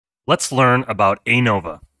Let's learn about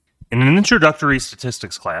ANOVA. In an introductory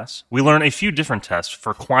statistics class, we learn a few different tests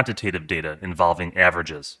for quantitative data involving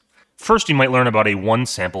averages. First, you might learn about a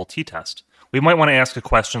one-sample t-test. We might want to ask a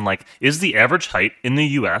question like, is the average height in the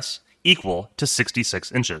US equal to 66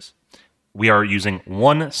 inches? We are using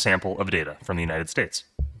one sample of data from the United States.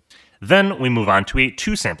 Then we move on to a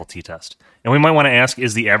two-sample t-test. And we might want to ask,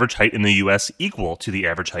 is the average height in the US equal to the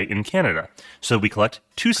average height in Canada? So we collect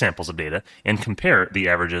two samples of data and compare the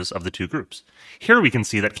averages of the two groups. Here we can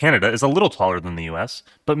see that Canada is a little taller than the US,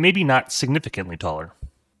 but maybe not significantly taller.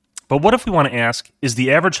 But what if we want to ask, is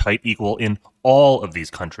the average height equal in all of these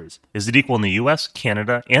countries? Is it equal in the US,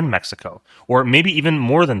 Canada, and Mexico? Or maybe even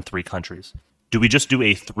more than 3 countries? Do we just do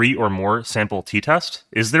a 3 or more sample t-test?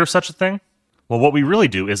 Is there such a thing? Well, what we really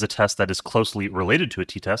do is a test that is closely related to a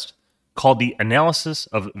t-test called the analysis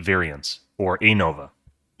of variance, or ANOVA.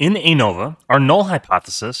 In ANOVA, our null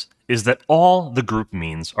hypothesis is that all the group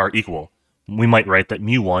means are equal. We might write that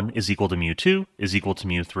mu1 is equal to mu2 is equal to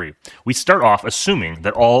mu3. We start off assuming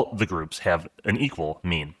that all the groups have an equal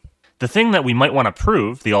mean. The thing that we might want to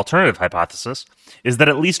prove, the alternative hypothesis, is that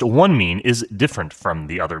at least one mean is different from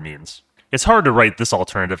the other means. It's hard to write this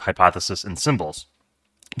alternative hypothesis in symbols,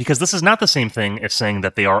 because this is not the same thing as saying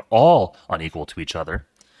that they are all unequal to each other.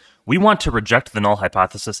 We want to reject the null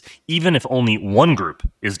hypothesis even if only one group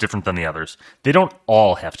is different than the others. They don't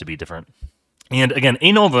all have to be different. And again,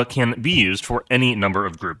 ANOVA can be used for any number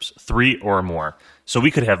of groups, 3 or more. So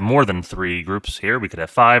we could have more than 3 groups here. We could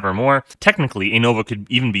have 5 or more. Technically, ANOVA could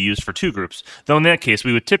even be used for 2 groups, though in that case,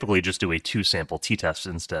 we would typically just do a 2-sample t-test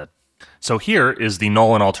instead. So here is the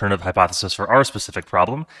null and alternative hypothesis for our specific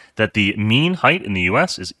problem, that the mean height in the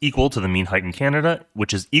US is equal to the mean height in Canada,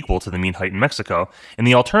 which is equal to the mean height in Mexico, and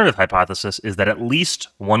the alternative hypothesis is that at least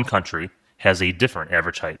one country has a different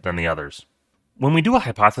average height than the others. When we do a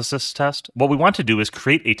hypothesis test, what we want to do is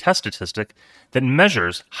create a test statistic that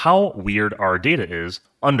measures how weird our data is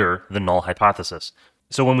under the null hypothesis.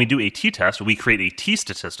 So when we do a t-test, we create a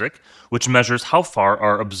t-statistic, which measures how far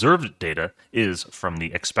our observed data is from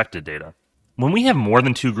the expected data. When we have more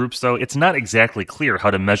than 2 groups, though, it's not exactly clear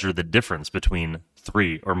how to measure the difference between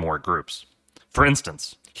 3 or more groups. For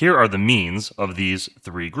instance, here are the means of these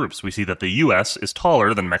 3 groups. We see that the US is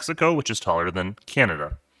taller than Mexico, which is taller than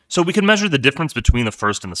Canada. So we can measure the difference between the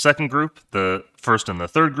first and the second group, the first and the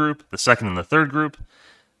third group, the second and the third group.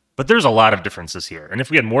 But there's a lot of differences here, and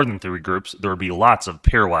if we had more than 3 groups, there would be lots of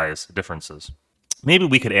pairwise differences. Maybe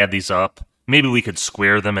we could add these up, maybe we could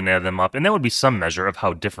square them and add them up, and that would be some measure of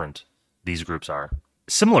how different these groups are.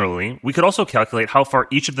 Similarly, we could also calculate how far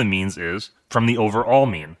each of the means is from the overall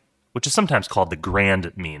mean, which is sometimes called the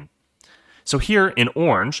grand mean. So here in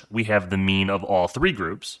orange, we have the mean of all 3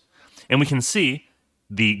 groups, and we can see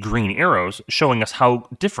the green arrows showing us how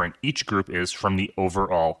different each group is from the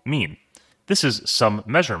overall mean. This is some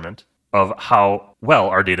measurement of how well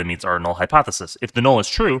our data meets our null hypothesis. If the null is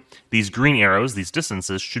true, these green arrows, these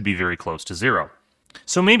distances, should be very close to 0.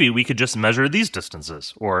 So maybe we could just measure these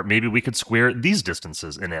distances, or maybe we could square these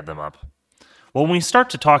distances and add them up. Well, when we start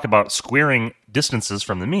to talk about squaring distances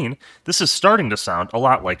from the mean, this is starting to sound a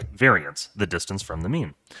lot like variance, the distance from the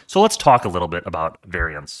mean. So let's talk a little bit about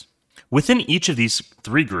variance. Within each of these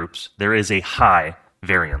 3 groups, there is a high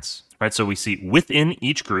variance. Right, so we see within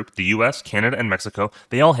each group, the US, Canada, and Mexico,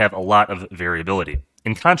 they all have a lot of variability.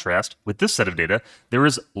 In contrast, with this set of data, there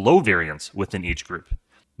is low variance within each group.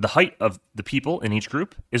 The height of the people in each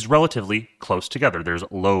group is relatively close together. There's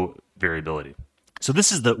low variability. So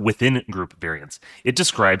this is the within group variance. It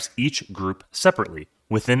describes each group separately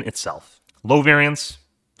within itself. Low variance,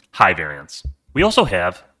 high variance. We also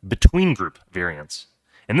have between group variance,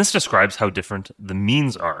 and this describes how different the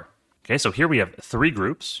means are. Okay, so here we have 3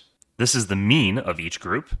 groups. This is the mean of each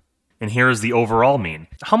group, and here is the overall mean.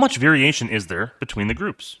 How much variation is there between the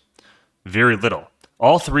groups? Very little.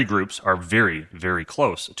 All 3 groups are very, very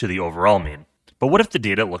close to the overall mean. But what if the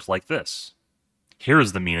data looked like this? Here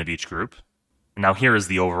is the mean of each group, and now here is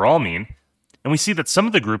the overall mean, and we see that some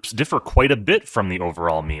of the groups differ quite a bit from the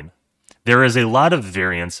overall mean. There is a lot of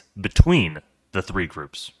variance between the 3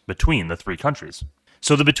 groups, between the 3 countries.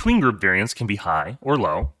 So the between group variance can be high or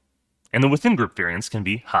low, and the within group variance can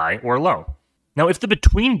be high or low. Now, if the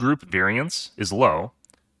between group variance is low,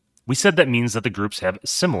 we said that means that the groups have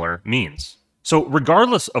similar means. So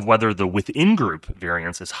regardless of whether the within group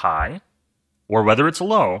variance is high or whether it's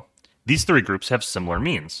low, these 3 groups have similar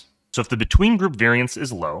means. So if the between group variance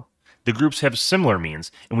is low, the groups have similar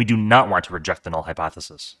means, and we do not want to reject the null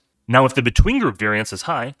hypothesis. Now, if the between group variance is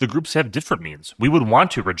high, the groups have different means. We would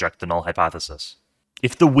want to reject the null hypothesis. We would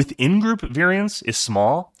want to reject the null hypothesis. Now, if the between group variance is high, the groups have different means. We would want to reject the null hypothesis. If the between group variance is high, the groups have different means. We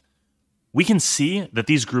would want to reject the null hypothesis. If the within group variance is small, we can see that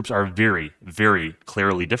these groups are very, very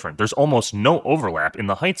clearly different. There's almost no overlap in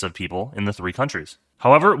the heights of people in the three countries.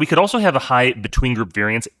 However, we could also have a high between group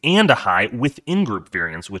variance and a high within group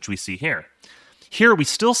variance, which we see here. Here we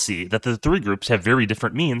still see that the three groups have very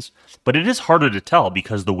different means, but it is harder to tell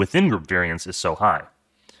because the within group variance is so high.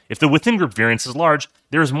 If the within group variance is large,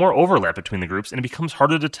 there is more overlap between the groups and it becomes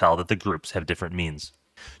harder to tell that the groups have different means.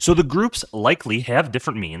 So the groups likely have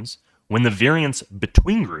different means when the variance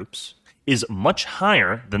between groups is much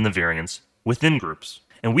higher than the variance within groups.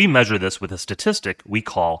 And we measure this with a statistic we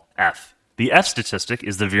call f. The f-statistic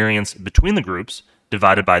is the variance between the groups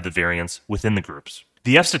divided by the variance within the groups.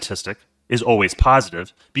 The f-statistic is always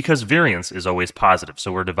positive because variance is always positive,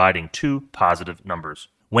 so we're dividing two positive numbers.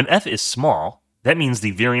 When f is small, that means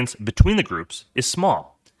the variance between the groups is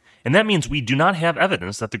small. And that means we do not have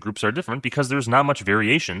evidence that the groups are different because there's not much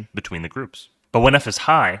variation between the groups. But when f is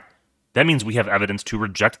high, that means we have evidence to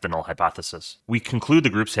reject the null hypothesis. We conclude the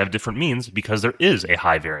groups have different means because there is a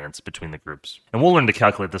high variance between the groups. And we'll learn to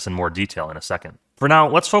calculate this in more detail in a second. For now,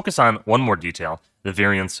 let's focus on one more detail, the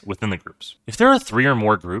variance within the groups. If there are three or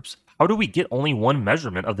more groups, how do we get only one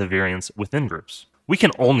measurement of the variance within groups? We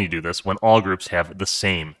can only do this when all groups have the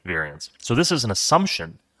same variance. So this is an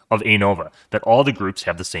assumption of ANOVA, that all the groups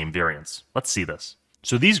have the same variance. Let's see this.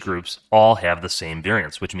 So these groups all have the same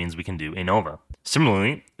variance, which means we can do ANOVA.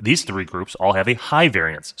 Similarly, these three groups all have a high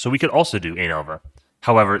variance, so we could also do ANOVA.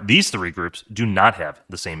 However, these three groups do not have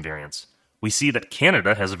the same variance. We see that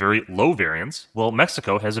Canada has a very low variance, while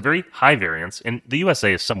Mexico has a very high variance, and the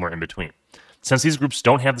USA is somewhere in between. Since these groups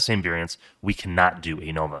don't have the same variance, we cannot do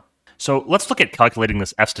ANOVA. So let's look at calculating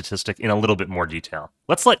this f-statistic in a little bit more detail.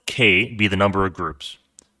 Let's let k be the number of groups.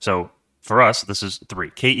 So for us, this is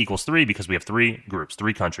 3. K equals 3 because we have 3 groups,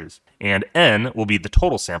 3 countries. And n will be the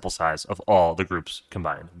total sample size of all the groups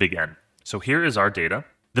combined, big N. So here is our data.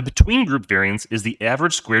 The between group variance is the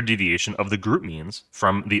average squared deviation of the group means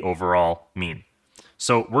from the overall mean.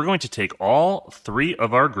 So we're going to take all 3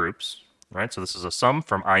 of our groups, right? So this is a sum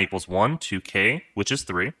from I equals 1 to k, which is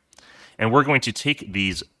 3. And we're going to take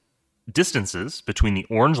these distances between the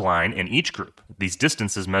orange line and each group, these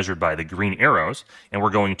distances measured by the green arrows, and we're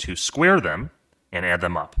going to square them and add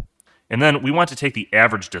them up. And then we want to take the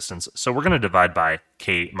average distance, so we're going to divide by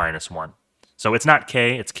k minus 1. So it's not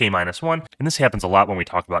k, it's k minus 1, and this happens a lot when we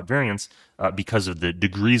talk about variance because of the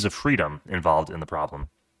degrees of freedom involved in the problem.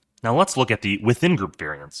 Now let's look at the within group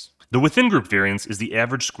variance. The within group variance is the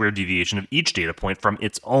average squared deviation of each data point from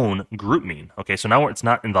its own group mean. Okay, so now it's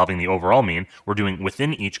not involving the overall mean, we're doing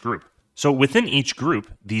within each group. So within each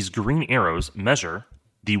group, these green arrows measure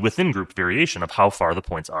the within group variation of how far the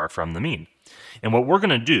points are from the mean. And what we're going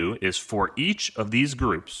to do is for each of these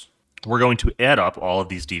groups, we're going to add up all of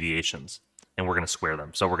these deviations and we're going to square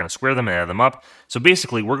them. So we're going to square them and add them up. So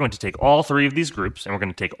basically, we're going to take all 3 of these groups and we're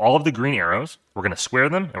going to take all of the green arrows, we're going to square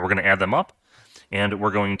them and we're going to add them up. And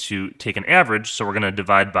we're going to take an average, so we're going to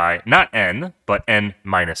divide by not n, but n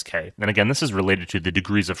minus k. And again, this is related to the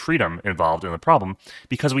degrees of freedom involved in the problem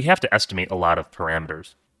because we have to estimate a lot of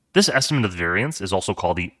parameters. This estimate of the variance is also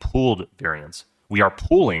called the pooled variance. We are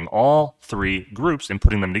pooling all 3 groups and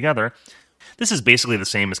putting them together. This is basically the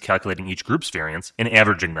same as calculating each group's variance and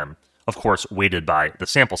averaging them, of course weighted by the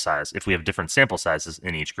sample size if we have different sample sizes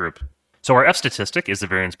in each group. So our f-statistic is the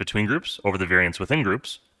variance between groups over the variance within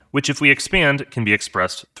groups, which if we expand can be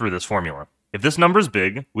expressed through this formula. If this number is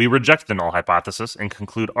big, we reject the null hypothesis and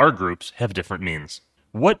conclude our groups have different means.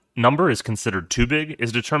 What number is considered too big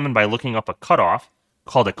is determined by looking up a cutoff,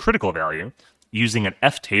 called a critical value, using an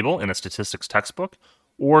F table in a statistics textbook,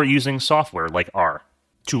 or using software like R.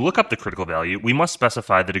 To look up the critical value, we must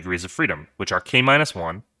specify the degrees of freedom, which are k minus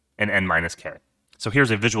 1 and n minus k. So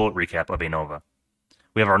here's a visual recap of ANOVA.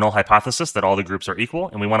 We have our null hypothesis that all the groups are equal,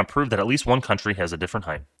 and we want to prove that at least one country has a different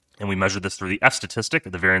height. And we measure this through the f-statistic,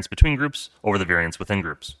 the variance between groups, over the variance within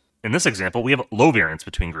groups. In this example, we have low variance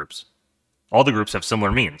between groups. All the groups have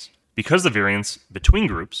similar means. Because the variance between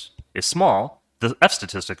groups is small, the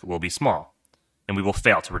f-statistic will be small, and we will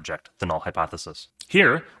fail to reject the null hypothesis.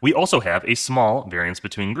 Here, we also have a small variance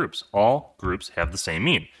between groups. All groups have the same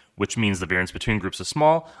mean, which means the variance between groups is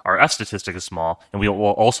small, our f-statistic is small, and we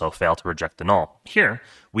will also fail to reject the null. Here,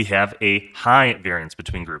 we have a high variance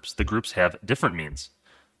between groups. The groups have different means.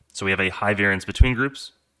 So we have a high variance between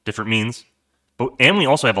groups, different means, and we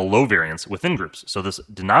also have a low variance within groups. So this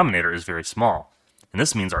denominator is very small. And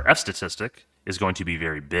this means our f-statistic is going to be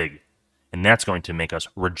very big. And that's going to make us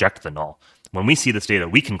reject the null. When we see this data,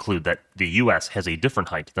 we conclude that the US has a different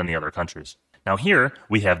height than the other countries. Now here,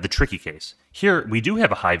 we have the tricky case. Here, we do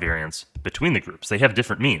have a high variance between the groups. They have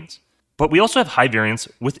different means. But we also have high variance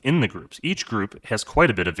within the groups. Each group has quite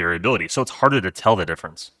a bit of variability, so it's harder to tell the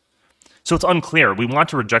difference. So it's unclear. We want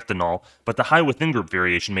to reject the null, but the high within group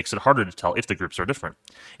variation makes it harder to tell if the groups are different.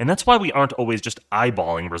 And that's why we aren't always just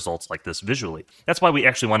eyeballing results like this visually. That's why we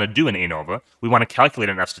actually want to do an ANOVA. We want to calculate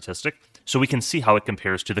an f-statistic so we can see how it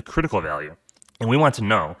compares to the critical value. And we want to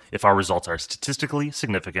know if our results are statistically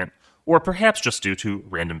significant or perhaps just due to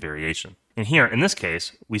random variation. And here, in this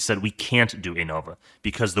case, we said we can't do ANOVA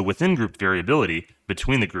because the within group variability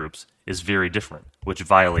between the groups is very different, which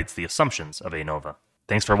violates the assumptions of ANOVA.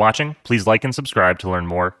 Thanks for watching. Please like and subscribe to learn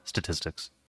more statistics.